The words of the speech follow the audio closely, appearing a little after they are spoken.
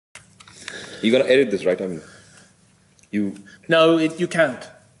You're going to edit this, right? I mean, No, you can't.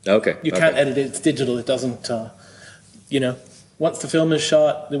 Okay. You can't edit it. It's digital. It doesn't, once the film is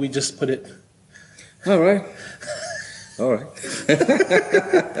shot, then we just put it. All right. All right.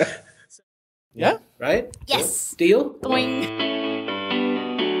 Yeah? Right? Yes. Deal? Boing.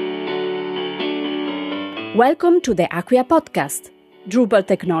 Welcome to the Acquia Podcast, Drupal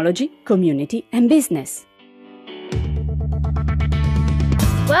Technology, Community and Business.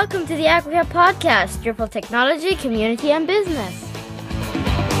 Welcome to the Acquia Podcast, Drupal Technology, Community and Business.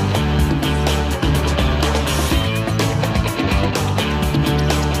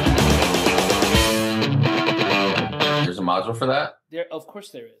 There's a module for that? Of course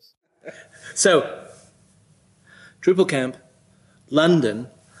there is. So, Drupal Camp London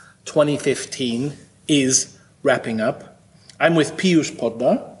 2015 is wrapping up. I'm with Piyush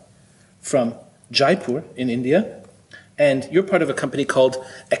Poddar from Jaipur in India, and you're part of a company called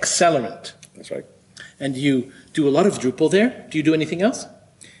Axelerant. That's right. And you do a lot of Drupal there. Do you do anything else?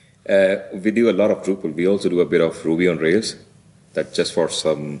 We do a lot of Drupal. We also do a bit of Ruby on Rails. That's just for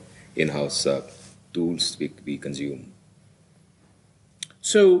some in-house tools we consume.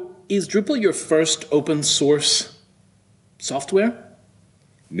 So, is Drupal your first open source software?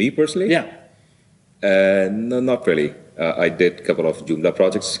 Me personally? Yeah. No, not really. I did a couple of Joomla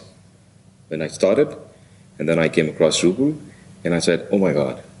projects when I started, and then I came across Drupal, and I said, oh my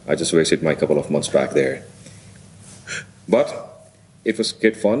God, I just wasted my couple of months back there. But it was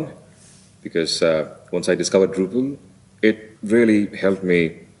good fun, because once I discovered Drupal, it really helped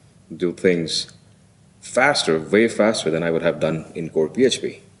me do things faster, way faster than I would have done in core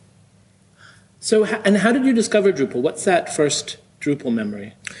PHP. So, and how did you discover Drupal? What's that first Drupal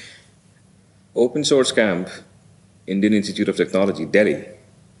memory? Open Source Camp, Indian Institute of Technology, Delhi.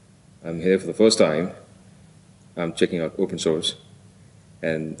 I'm here for the first time. I'm checking out open source.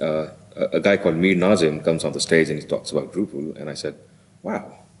 And a guy called Mir Nazim comes on the stage and he talks about Drupal. And I said,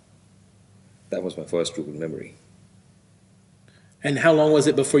 wow, that was my first Drupal memory. And how long was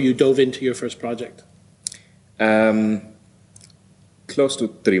it before you dove into your first project? Close to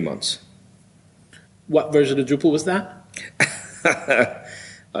 3 months. What version of Drupal was that?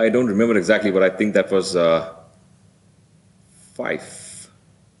 I don't remember exactly, but I think that was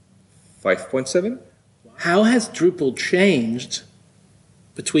 5.7. How has Drupal changed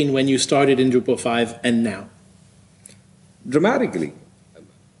between when you started in Drupal 5 and now? Dramatically.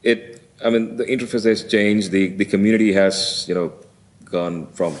 The interface has changed. The community has, gone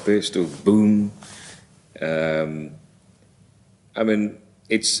from this to boom. It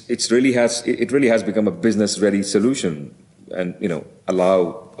really has become a business-ready solution, and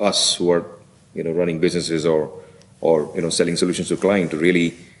allow us who are running businesses or selling solutions to client to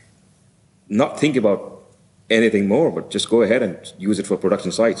really not think about anything more, but just go ahead and use it for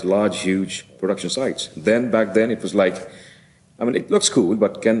production sites, large, huge production sites. Back then it was like, it looks cool,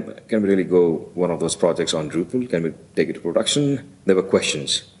 but can we really go one of those projects on Drupal? Can we take it to production? There were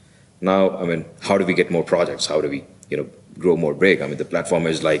questions. Now, how do we get more projects? How do we grow more big? The platform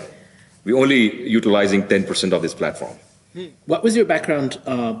is like, we're only utilizing 10% of this platform. What was your background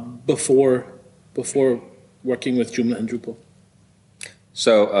before working with Joomla and Drupal?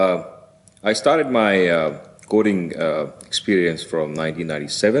 So I started my coding experience from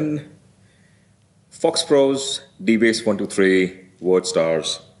 1997. Fox Pros, DBase 123, Word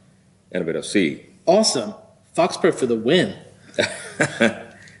Stars, and a bit of C. Awesome. Foxper for the win.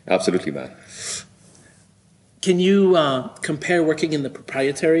 Absolutely, man. Can you compare working in the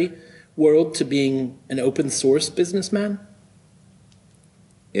proprietary world to being an open source businessman?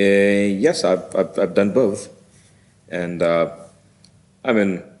 Yes, I've done both. And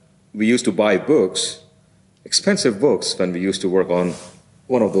we used to buy books, expensive books, when we used to work on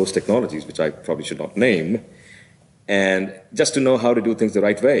one of those technologies, which I probably should not name, and just to know how to do things the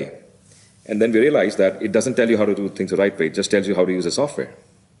right way. And then we realized that it doesn't tell you how to do things the right way, it just tells you how to use the software.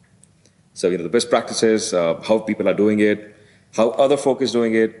 So, the best practices, how people are doing it, how other folk is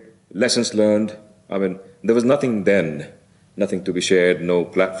doing it, lessons learned. There was nothing then, nothing to be shared, no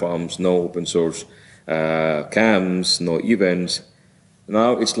platforms, no open source CAMs, no events.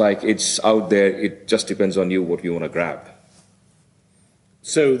 Now it's like it's out there, it just depends on you what you want to grab.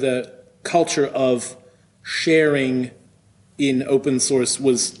 So the culture of sharing in open source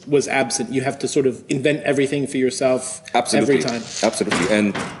was absent. You have to sort of invent everything for yourself. Absolutely. Every time. Absolutely.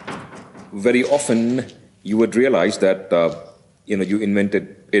 And very often you would realize that you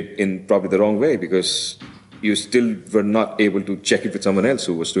invented it in probably the wrong way, because you still were not able to check it with someone else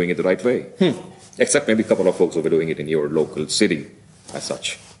who was doing it the right way. Except maybe a couple of folks who were doing it in your local city as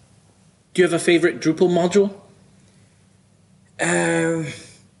such. Do you have a favorite Drupal module?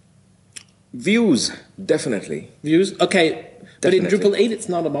 Views, definitely. Views? Okay, but in Definitely. Drupal 8 it's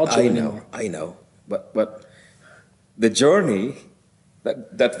not a module anymore. I know. But the journey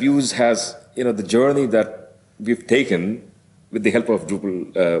that Views has, the journey that we've taken with the help of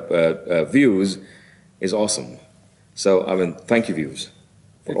Drupal Views is awesome. So, thank you, Views.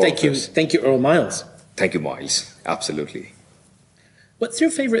 For all of this. Thank you, Earl Miles. Thank you, Miles. Absolutely. What's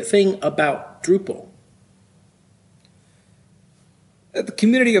your favorite thing about Drupal? The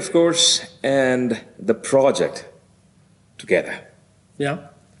community, of course, and the project together. Yeah?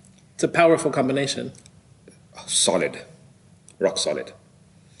 It's a powerful combination. Solid. Rock solid.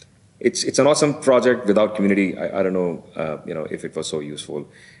 It's an awesome project without community. I don't know, if it was so useful.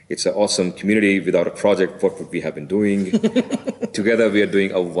 It's an awesome community without a project. What would we have been doing? Together, we are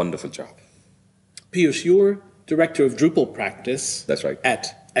doing a wonderful job. Piyush, you're director of Drupal Practice. That's right.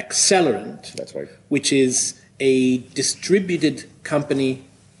 At Axelerant. That's right. Which is a distributed company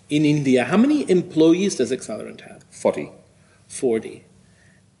in India. How many employees does Axelerant have? 40. 40.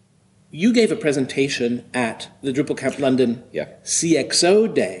 You gave a presentation at the Drupal Camp London Yeah.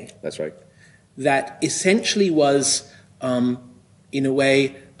 CXO Day That's right. that essentially was, in a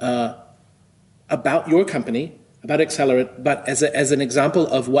way, about your company, about Axelerant, but as an example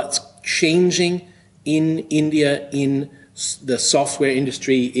of what's changing in India, in the software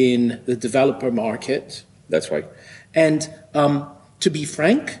industry, in the developer market. That's right. And to be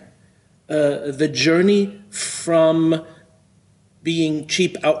frank, the journey from being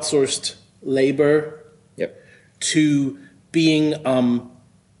cheap outsourced labor Yep. to being, and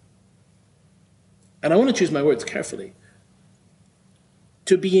I want to choose my words carefully,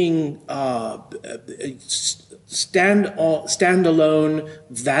 to being standalone,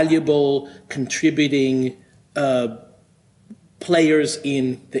 valuable, contributing players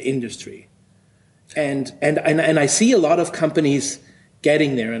in the industry. And I see a lot of companies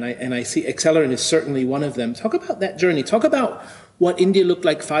getting there, and I see Axelerant is certainly one of them. Talk about that journey. Talk about what India looked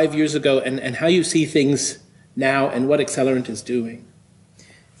like 5 years ago and how you see things now and what Axelerant is doing.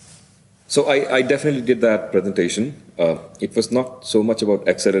 So I definitely did that presentation. It was not so much about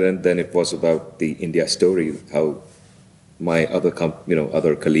Axelerant, then it was about the India story, how my other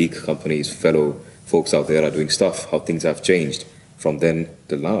other colleague companies, fellow folks out there are doing stuff, how things have changed from then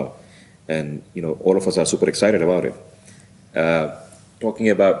till now. And, all of us are super excited about it. Talking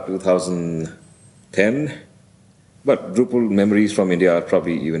about 2010, but Drupal memories from India are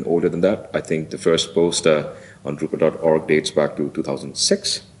probably even older than that. I think the first post on Drupal.org dates back to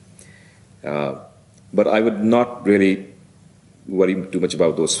 2006. But I would not really worry too much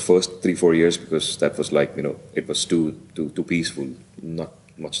about those first 3-4 years because that was like, it was too peaceful, not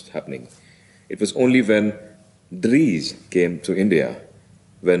much happening. It was only when Dries came to India,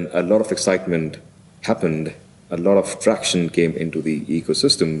 when a lot of excitement happened, a lot of traction came into the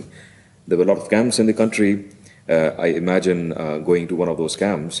ecosystem. There were a lot of camps in the country. I imagine going to one of those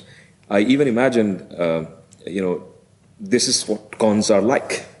camps. I even imagined, this is what cons are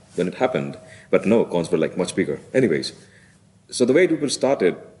like when it happened. But no, cons were like much bigger. Anyways, so the way Drupal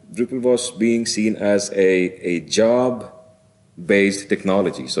started, Drupal was being seen as a job-based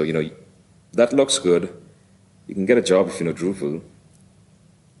technology. So, that looks good. You can get a job if you know Drupal.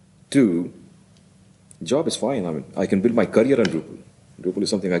 2, job is fine. I can build my career on Drupal. Drupal is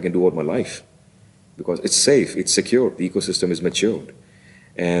something I can do all my life because it's safe, it's secure, the ecosystem is matured.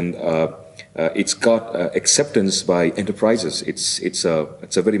 And it's got acceptance by enterprises. It's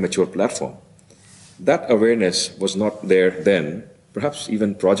a very mature platform. That awareness was not there then. Perhaps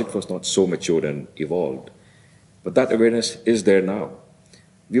even project was not so matured and evolved. But that awareness is there now.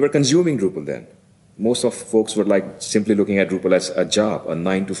 We were consuming Drupal then. Most of folks were simply looking at Drupal as a job, a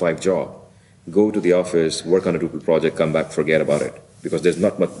 9-to-5 job. Go to the office, work on a Drupal project, come back, forget about it. Because there's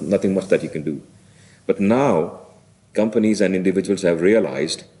nothing much that you can do. But now, companies and individuals have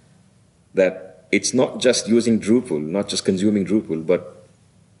realized that it's not just using Drupal, not just consuming Drupal, but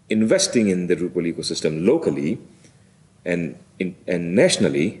investing in the Drupal ecosystem locally and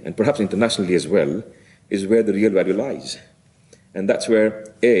nationally, and perhaps internationally as well, is where the real value lies. And that's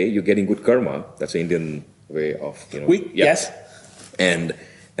where, A, you're getting good karma. That's an Indian way of, Yes. And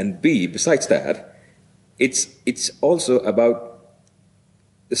B, besides that, it's also about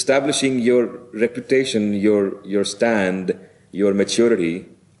establishing your reputation, your stand, your maturity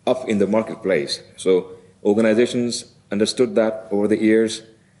up in the marketplace. So organizations understood that over the years,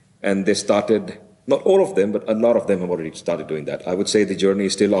 and they started, not all of them, but a lot of them have already started doing that. I would say the journey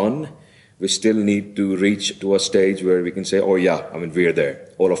is still on. We still need to reach to a stage where we can say, oh yeah, we're there,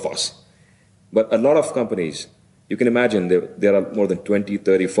 all of us. But a lot of companies, You can imagine there are more than 20,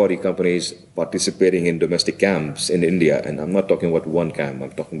 30, 40 companies participating in domestic camps in India. And I'm not talking about one camp.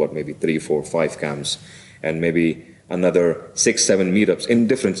 I'm talking about maybe 3, 4, 5 camps and maybe another 6, 7 meetups in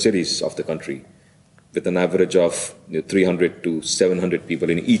different cities of the country with an average of 300 to 700 people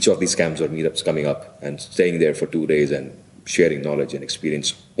in each of these camps or meetups coming up and staying there for 2 days and sharing knowledge and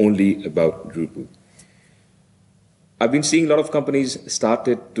experience only about Drupal. I've been seeing a lot of companies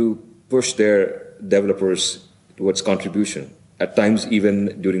started to push their developers towards contribution, at times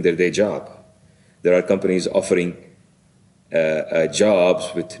even during their day job. There are companies offering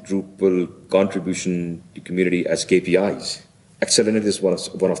jobs with Drupal contribution to community as KPIs. Axelerant is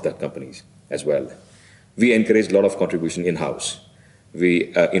one of that companies as well. We encourage a lot of contribution in-house.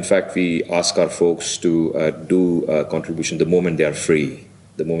 In fact, we ask our folks to do contribution the moment they are free,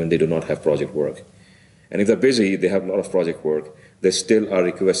 the moment they do not have project work. And if they're busy, they have a lot of project work, they still are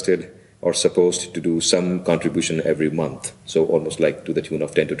requested or supposed to do some contribution every month. So almost like to the tune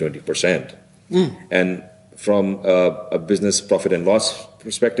of 10 to 20%. And from a business profit and loss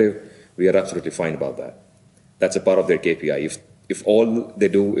perspective, we are absolutely fine about that. That's a part of their KPI. If all they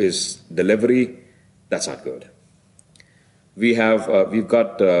do is delivery, that's not good. We've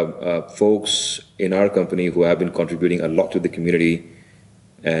got folks in our company who have been contributing a lot to the community,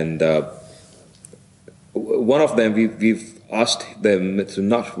 and one of them, we've asked them to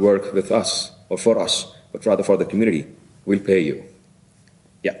not work with us or for us, but rather for the community. We'll pay you.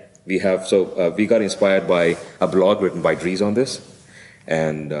 Yeah, we got inspired by a blog written by Dries on this,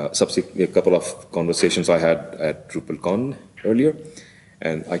 and subsequently a couple of conversations I had at DrupalCon earlier.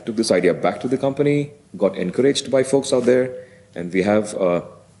 And I took this idea back to the company, got encouraged by folks out there, and we have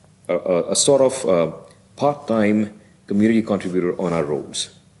a sort of part-time community contributor on our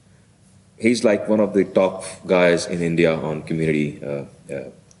rolls. He's like one of the top guys in India on community.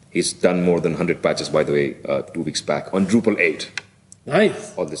 He's done more than 100 patches, by the way, 2 weeks back on Drupal 8.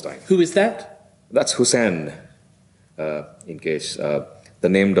 Nice. All this time. Who is that? That's Hussain, in case the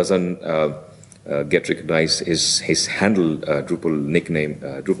name doesn't get recognized. His handle, Drupal nickname,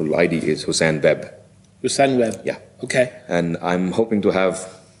 Drupal ID is Hussain Webb. Hussain Webb. Yeah. Okay. And I'm hoping to have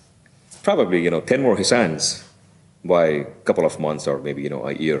probably 10 more Hussains by a couple of months or maybe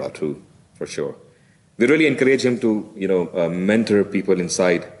a year or 2 for sure. We really encourage him to mentor people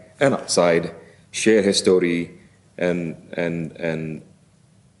inside and outside, share his story, and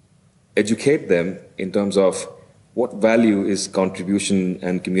educate them in terms of what value is contribution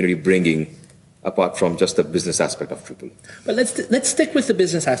and community bringing apart from just the business aspect of Drupal. But let's stick with the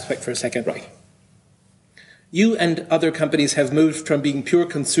business aspect for a second. Right. You and other companies have moved from being pure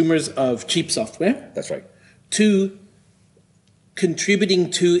consumers of cheap software. That's right. To contributing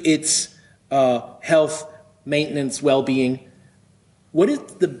to its health, maintenance, well-being. What is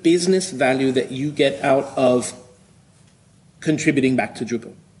the business value that you get out of contributing back to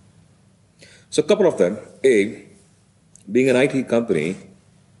Drupal? So a couple of them. A, being an IT company,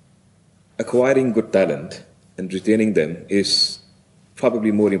 acquiring good talent and retaining them is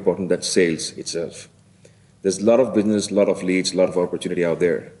probably more important than sales itself. There's a lot of business, a lot of leads, a lot of opportunity out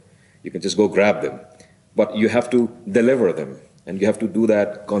there. You can just go grab them. But you have to deliver them, and you have to do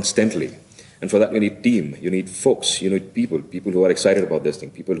that constantly. And for that, you need team, you need folks, you need people who are excited about this thing,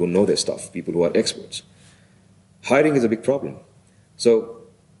 people who know their stuff, people who are experts. Hiring is a big problem. So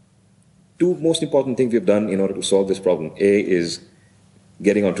 2 most important things we've done in order to solve this problem. A is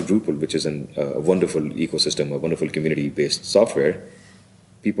getting onto Drupal, which is a wonderful ecosystem, a wonderful community-based software.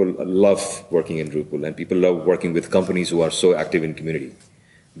 People love working in Drupal, and people love working with companies who are so active in community.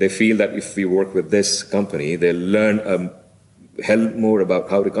 They feel that if we work with this company, they'll learn a hell more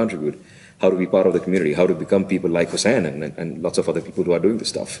about how to contribute, how to be part of the community, how to become people like Hussain and lots of other people who are doing this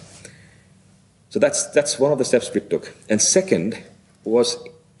stuff. So that's one of the steps we took. And second was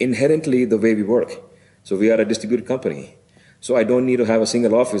inherently the way we work. So we are a distributed company. So I don't need to have a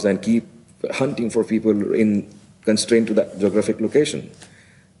single office and keep hunting for people constrained to that geographic location.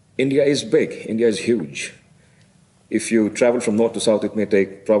 India is big. India is huge. If you travel from north to south, it may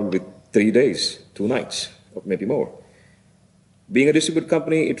take probably 3 days, 2 nights, or maybe more. Being a distributed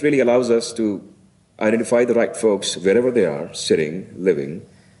company, it really allows us to identify the right folks wherever they are, sitting, living,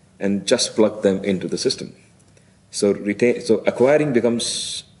 and just plug them into the system. So acquiring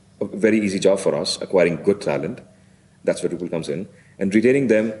becomes a very easy job for us, acquiring good talent. That's where Drupal comes in. And retaining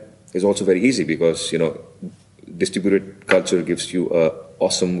them is also very easy because, distributed culture gives you an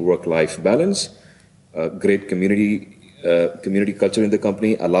awesome work-life balance. Great community culture in the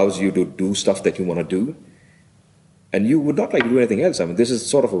company allows you to do stuff that you want to do. and you would not like to do anything else. I mean, this is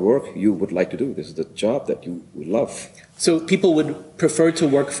sort of a work you would like to do. This is the job that you would love. So people would prefer to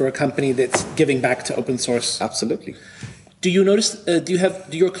work for a company that's giving back to open source? Absolutely. Do you notice, do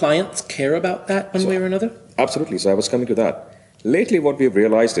your clients care about that one way or another? Absolutely. So I was coming to that. Lately, what we've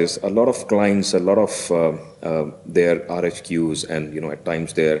realized is a lot of clients, a lot of their RFQs and, at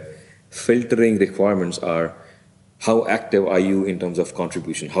times their filtering requirements are, how active are you in terms of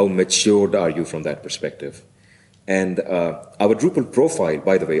contribution? How matured are you from that perspective? And our Drupal profile,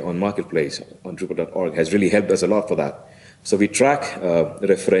 by the way, on Marketplace, on Drupal.org, has really helped us a lot for that. So we track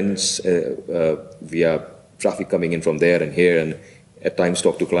reference via traffic coming in from there and here, and at times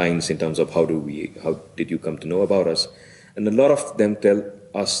talk to clients in terms of how did you come to know about us? And a lot of them tell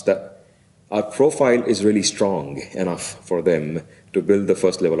us that our profile is really strong enough for them to build the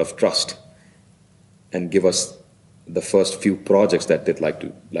first level of trust and give us the first few projects that they'd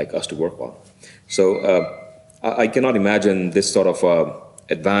like us to work on. So I cannot imagine this sort of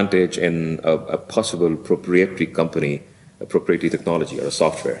advantage in a possible proprietary company, a proprietary technology or a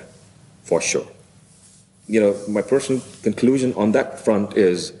software, for sure. My personal conclusion on that front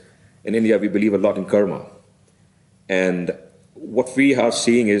is, in India, we believe a lot in karma. And what we are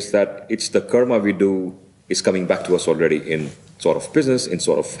seeing is that it's the karma we do is coming back to us already in sort of business, in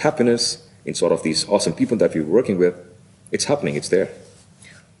sort of happiness, in sort of these awesome people that we're working with. It's happening, it's there.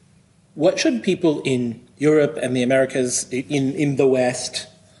 What should people in Europe and the Americas, in the West,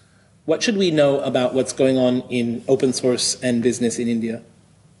 what should we know about what's going on in open source and business in India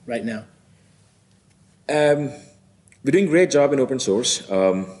right now? We're doing a great job in open source.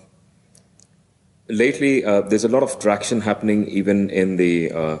 Lately, there's a lot of traction happening even in the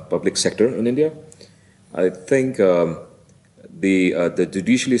public sector in India. I think the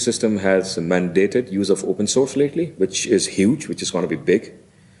judiciary system has mandated use of open source lately, which is huge, which is going to be big.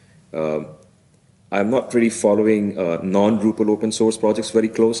 I'm not really following non-Drupal open source projects very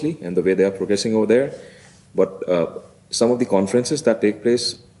closely and the way they are progressing over there, but some of the conferences that take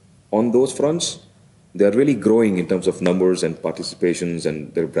place on those fronts, they're really growing in terms of numbers and participations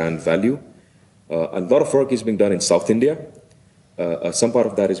and their brand value. A lot of work is being done in South India. Some part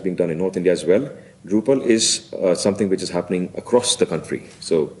of that is being done in North India as well. Drupal is something which is happening across the country.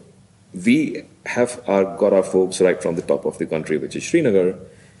 So we have got our folks right from the top of the country, which is Srinagar,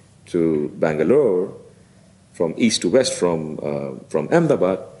 to Bangalore, from east to west, from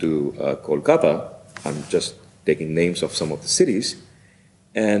Ahmedabad to Kolkata. I'm just taking names of some of the cities.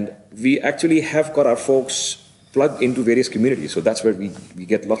 And we actually have got our folks plugged into various communities. So that's where we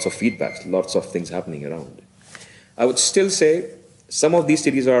get lots of feedbacks, lots of things happening around. I would still say some of these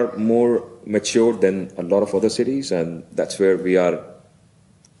cities are more mature than a lot of other cities, and that's where we are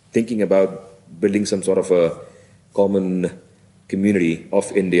thinking about building some sort of a common community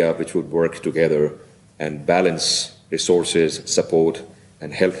of India which would work together and balance resources, support,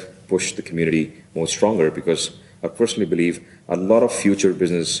 and help push the community more stronger, because I personally believe a lot of future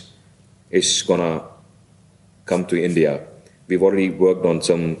business is gonna come to India. We've already worked on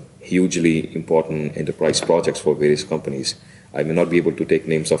some hugely important enterprise projects for various companies. I may not be able to take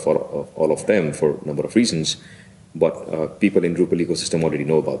names of all of them for a number of reasons, but people in Drupal ecosystem already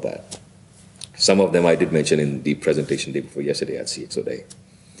know about that. Some of them I did mention in the presentation day before yesterday at CXO Day.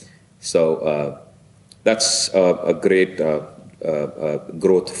 So that's a great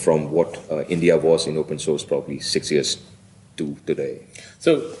growth from what India was in open source probably 6 years to today.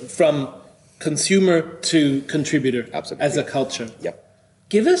 So from consumer to contributor. Absolutely. As a culture. Yep.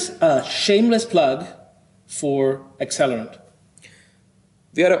 Give us a shameless plug for Axelerant.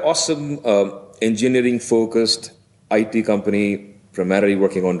 We are an awesome engineering-focused IT company, primarily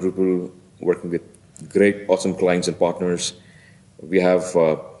working on Drupal, working with great, awesome clients and partners. We have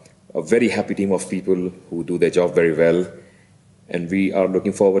a very happy team of people who do their job very well, and we are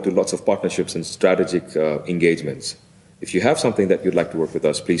looking forward to lots of partnerships and strategic engagements. If you have something that you'd like to work with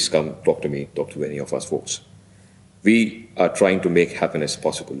us, please come talk to me, talk to any of us folks. We are trying to make happiness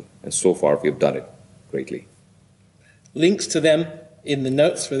possible, and so far we've done it greatly. Links to them in the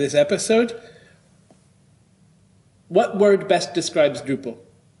notes for this episode. What word best describes Drupal?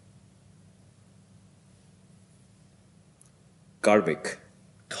 Karmic.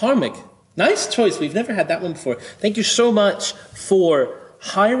 Karmic. Nice choice. We've never had that one before. Thank you so much for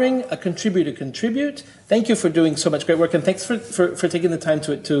hiring a contributor to contribute. Thank you for doing so much great work, and thanks for taking the time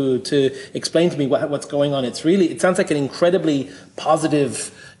to explain to me what's going on. It sounds like an incredibly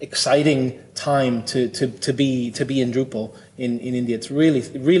positive, exciting time to be in Drupal in India. It's really,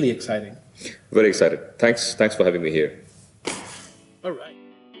 really exciting. Very excited. Thanks for having me here. All right.